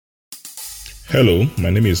Hello, my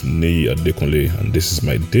name is Neyi Adekunle, and this is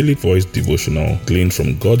my daily voice devotional gleaned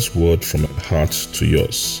from God's word from my heart to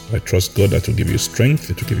yours. I trust God that will give you strength,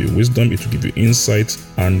 it will give you wisdom, it will give you insight,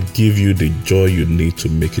 and give you the joy you need to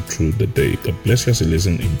make it through the day. God bless you as you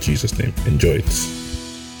listen in Jesus' name. Enjoy it.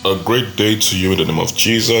 A great day to you in the name of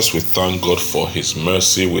Jesus. We thank God for His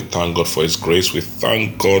mercy. We thank God for His grace. We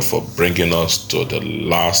thank God for bringing us to the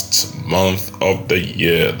last month of the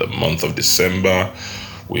year, the month of December.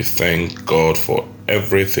 We thank God for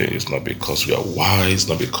everything. It's not because we are wise,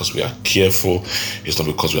 not because we are careful, it's not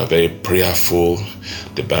because we are very prayerful.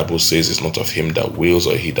 The Bible says it's not of him that wills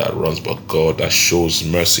or he that runs, but God that shows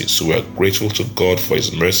mercy. So we are grateful to God for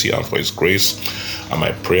His mercy and for His grace. And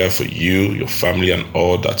my prayer for you, your family, and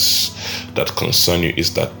all that concern you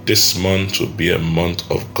is that this month will be a month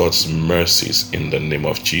of God's mercies in the name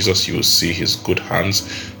of Jesus. You will see His good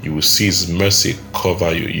hands. You will see His mercy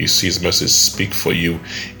cover you. You see His mercy speak for you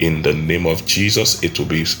in the name of Jesus. It will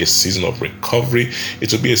be a season of recovery.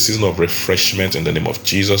 It will be a season of refreshment in the name of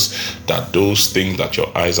Jesus. That those things that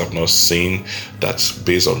your eyes have not seen, that's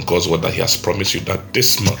based on God's word that He has promised you, that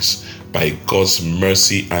this month, by God's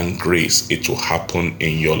mercy and grace, it will happen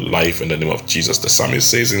in your life in the name of Jesus. The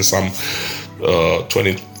psalmist says in Psalm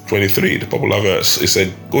 23, the popular verse, he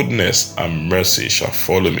said, "Goodness and mercy shall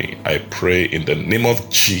follow me." I pray in the name of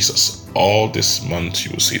Jesus, all this month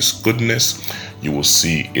you will see His goodness, you will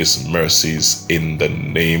see His mercies in the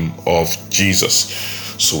name of Jesus.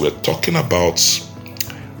 So we're talking about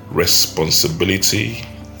responsibility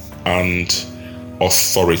and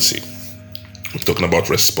authority. We're talking about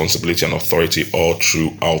responsibility and authority all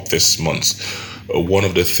throughout this month. One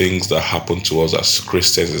of the things that happen to us as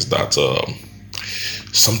Christians is that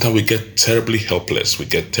sometimes we get terribly helpless. We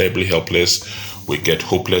get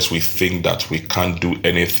hopeless. We think that we can't do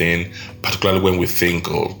anything, particularly when we think,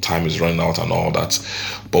 time is running out and all that.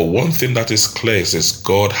 But one thing that is clear is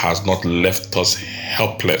God has not left us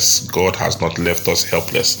helpless. God has not left us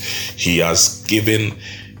helpless. He has given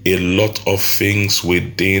a lot of things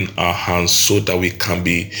within our hands so that we can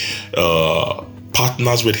be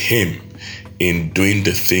partners with Him in doing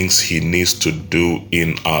the things He needs to do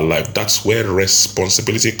in our life. That's where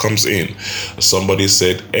responsibility comes in. Somebody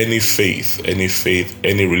said any faith,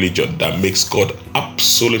 any religion that makes God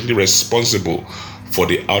absolutely responsible for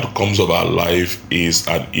the outcomes of our life is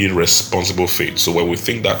an irresponsible faith. So when we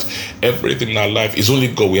think that everything in our life is only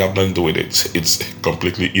God, we have nothing to do with it, it's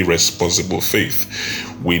completely irresponsible faith.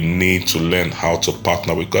 We need to learn how to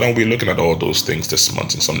partner with God, and we're looking at all those things this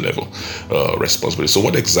month in some level. Responsibility. So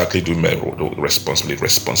what exactly do we mean by responsibility?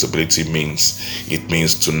 Responsibility means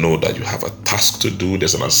to know that you have a task to do,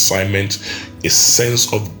 there's an assignment, a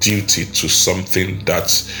sense of duty to something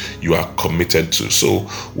that you are committed to. So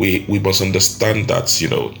we must understand that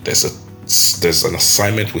there's an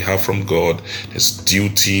assignment we have from God, there's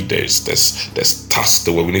duty, there's tasks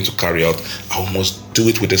that we need to carry out, and we must do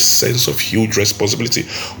it with a sense of huge responsibility.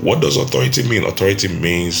 What does authority mean? Authority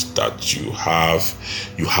means that you have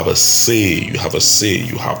a say, you have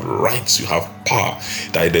rights, you have power,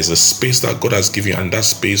 that there's a space that God has given you, and that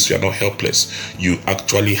space you are not helpless. You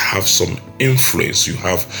actually have some influence, you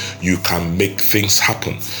can make things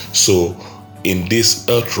happen. So in this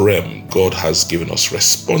earth realm, God has given us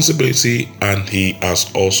responsibility and He has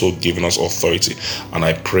also given us authority. And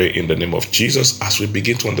I pray in the name of Jesus, as we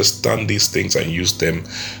begin to understand these things and use them,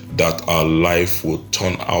 that our life will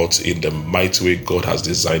turn out in the mighty way God has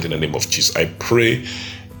designed in the name of Jesus. I pray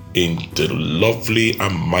in the lovely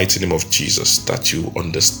and mighty name of Jesus that you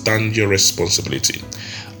understand your responsibility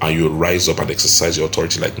and you rise up and exercise your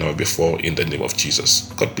authority like never before in the name of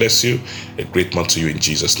Jesus. God bless you. A great month to you in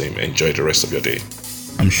Jesus' name. Enjoy the rest of your day.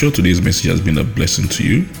 I'm sure today's message has been a blessing to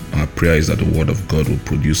you. Our prayer is that the Word of God will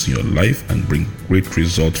produce in your life and bring great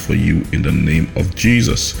results for you in the name of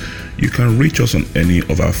Jesus. You can reach us on any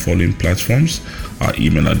of our following platforms. Our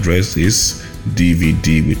email address is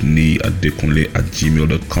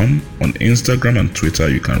dvdwithneyi@gmail.com. On Instagram and Twitter,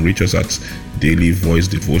 you can reach us at Daily Voice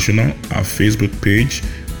Devotional. Our Facebook page,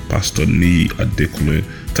 Pastor Neyi Adekunle.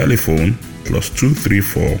 Telephone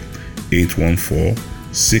 +234 814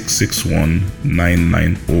 661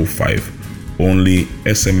 9905. Only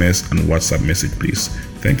SMS and WhatsApp message, please.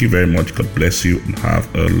 Thank you very much. God bless you and have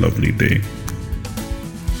a lovely day.